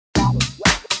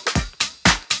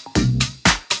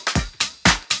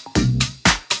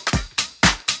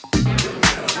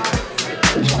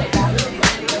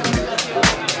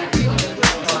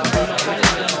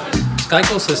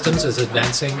Skyco Systems is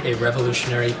advancing a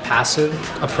revolutionary passive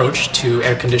approach to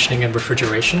air conditioning and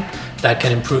refrigeration that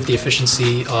can improve the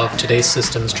efficiency of today's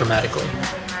systems dramatically.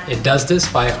 It does this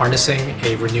by harnessing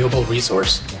a renewable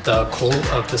resource, the coal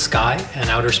of the sky and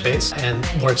outer space, and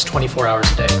works 24 hours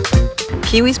a day.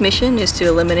 Kiwi's mission is to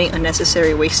eliminate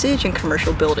unnecessary wastage in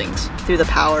commercial buildings through the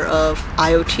power of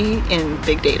IoT and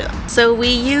big data. So we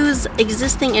use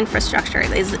existing infrastructure,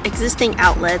 these existing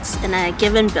outlets in a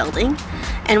given building,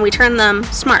 and we turn them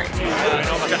smart.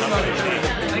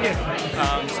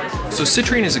 So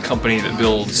Citrine is a company that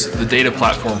builds the data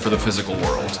platform for the physical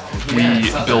world.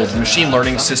 We build machine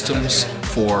learning systems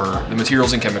for the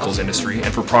materials and chemicals industry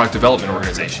and for product development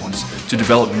organizations to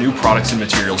develop new products and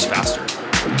materials faster.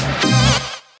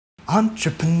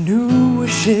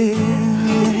 Entrepreneurship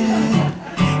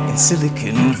in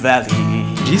Silicon Valley.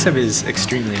 GCEP is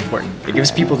extremely important. It gives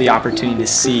people the opportunity to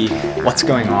see what's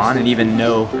going on and even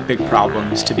know big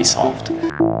problems to be solved.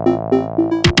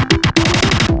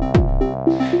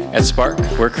 At Spark,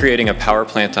 we're creating a power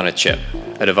plant on a chip,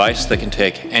 a device that can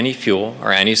take any fuel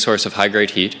or any source of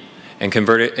high-grade heat and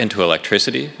convert it into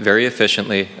electricity very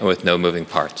efficiently and with no moving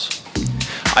parts.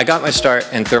 I got my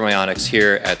start in thermionics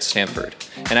here at Stanford,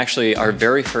 and actually our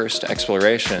very first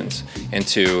explorations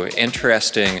into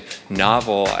interesting,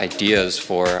 novel ideas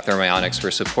for thermionics were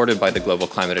supported by the Global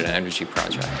Climate and Energy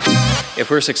Project. If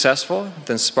we're successful,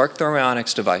 then Spark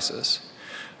thermionics devices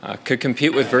could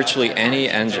compete with virtually any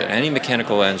engine, any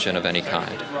mechanical engine of any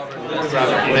kind.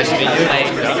 Nice to meet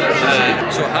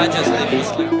you. So how does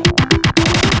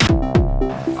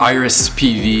Iris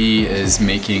PV is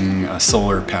making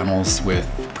solar panels with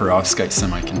perovskite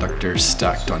semiconductors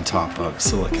stacked on top of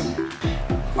silicon.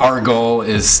 Our goal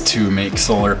is to make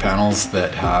solar panels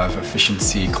that have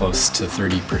efficiency close to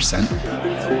 30%.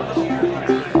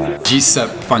 GCEP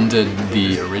funded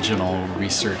the original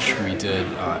research we did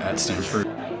at Stanford,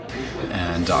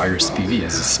 and Iris PV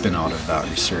is a spin-out of that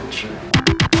research.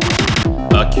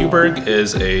 Cuberg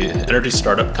is an energy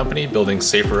startup company building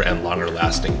safer and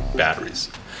longer-lasting batteries.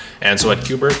 And so at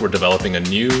Cuberg, we're developing a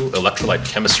new electrolyte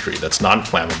chemistry that's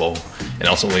non-flammable and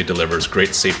ultimately delivers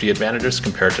great safety advantages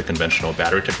compared to conventional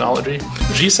battery technology.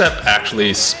 GCEP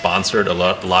actually sponsored a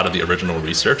lot of the original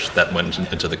research that went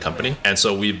into the company. And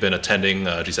so we've been attending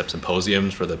GCEP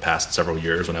symposiums for the past several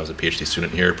years when I was a PhD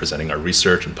student here, presenting our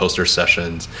research and poster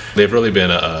sessions. They've really been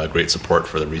a great support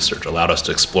for the research, allowed us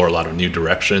to explore a lot of new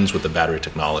directions with the battery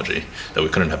technology that we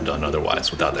couldn't have done otherwise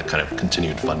without that kind of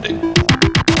continued funding.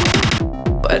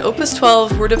 At Opus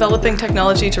 12, we're developing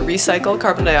technology to recycle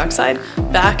carbon dioxide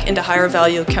back into higher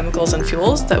value chemicals and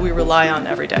fuels that we rely on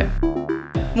every day.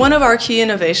 One of our key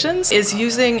innovations is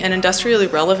using an industrially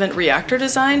relevant reactor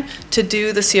design to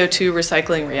do the CO2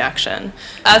 recycling reaction.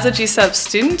 As a GCEP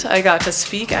student, I got to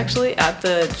speak actually at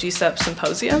the GCEP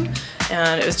Symposium,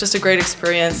 and it was just a great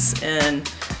experience in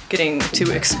getting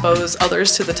to expose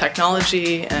others to the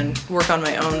technology and work on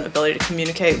my own ability to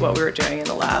communicate what we were doing in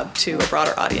the lab to a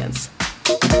broader audience.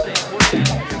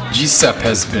 GCEP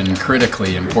has been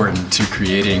critically important to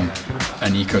creating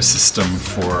an ecosystem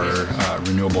for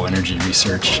renewable energy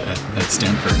research at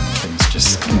Stanford. Things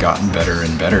just gotten better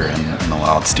and better and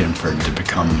allowed Stanford to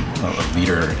become a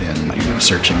leader in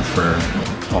searching for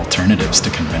alternatives to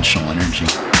conventional energy.